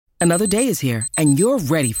Another day is here, and you're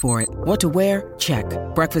ready for it. What to wear? Check.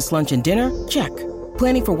 Breakfast, lunch, and dinner? Check.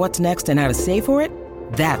 Planning for what's next and how to save for it?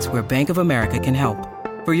 That's where Bank of America can help.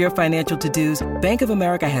 For your financial to-dos, Bank of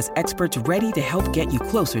America has experts ready to help get you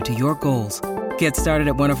closer to your goals. Get started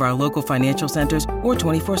at one of our local financial centers or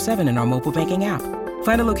 24/7 in our mobile banking app.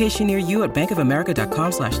 Find a location near you at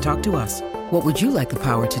bankofamerica.com/talktous. What would you like the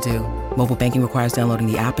power to do? Mobile banking requires downloading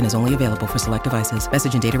the app and is only available for select devices.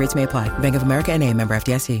 Message and data rates may apply. Bank of America N.A., member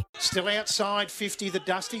FDIC. Still outside 50, the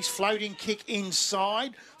Dusties. Floating kick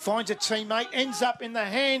inside. Finds a teammate. Ends up in the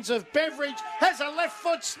hands of Beveridge. Has a left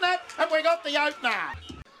foot snap. And we got the opener.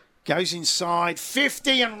 Goes inside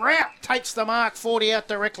 50 and Rout takes the mark. 40 out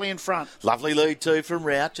directly in front. Lovely lead too from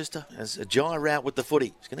Rout. Just as a giant Rout with the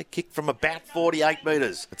footy. He's going to kick from about 48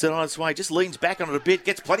 metres. It's on its way. Just leans back on it a bit.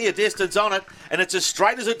 Gets plenty of distance on it. And it's as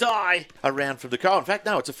straight as a die around from the goal. In fact,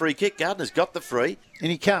 no, it's a free kick. Gardner's got the free. And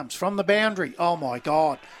he comes from the boundary. Oh, my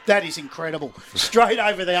God. That is incredible. Straight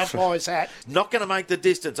over the umpire's hat. Not going to make the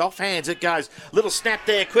distance. Off hands it goes. Little snap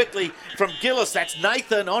there quickly from Gillis. That's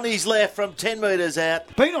Nathan on his left from 10 metres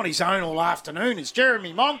out. Been on his own all afternoon is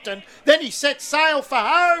Jeremy Monckton. Then he sets sail for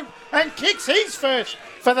home and kicks his first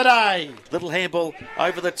for the day. Little handball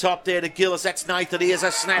over the top there to Gillis. That's Nathan. He has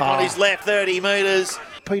a snap on his left, 30 metres.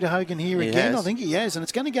 Peter Hogan here again. I think he has. And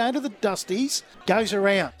it's going to go to the Dusties. Goes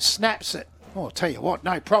around. Snaps it. Oh, I'll tell you what,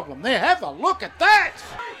 no problem there. Have a look at that.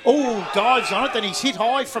 Oh, dives on it. Then he's hit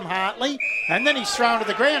high from Hartley. And then he's thrown to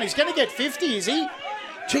the ground. He's going to get 50, is he?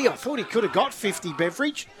 Gee, I thought he could have got 50,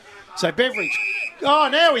 Beveridge. So Beveridge. Oh,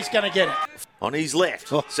 now he's going to get it. On his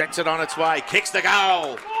left. Sets it on its way. Kicks the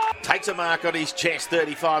goal. Takes a mark on his chest,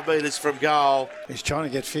 35 metres from goal. He's trying to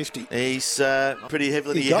get 50. He's pretty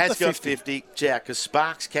heavily. He has got 50. Jack, because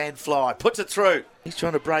Sparks can fly. Puts it through. He's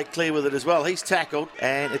trying to break clear with it as well. He's tackled,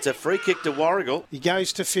 and it's a free kick to Warragul. He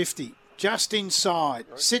goes to 50. Just inside.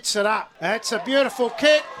 Sits it up. That's a beautiful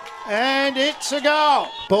kick. And it's a goal.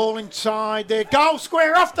 Ball inside there. Goal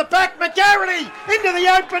square off the back. McGarity into the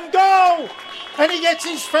open goal. And he gets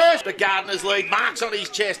his first. The Gardeners lead. Marks on his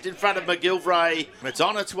chest in front of McGilvray. It's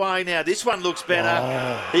on its way now. This one looks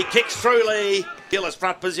better. He kicks through Lee. Gillis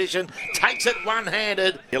front position. Takes it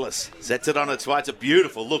one-handed. Gillis sets it on its way. It's a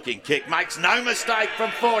beautiful looking kick. Makes no mistake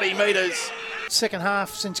from 40 metres. Second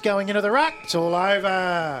half since going into the ruck. It's all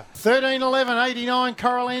over. 13-11, 89,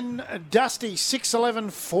 Coraline Dusty, 6-11,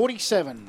 47.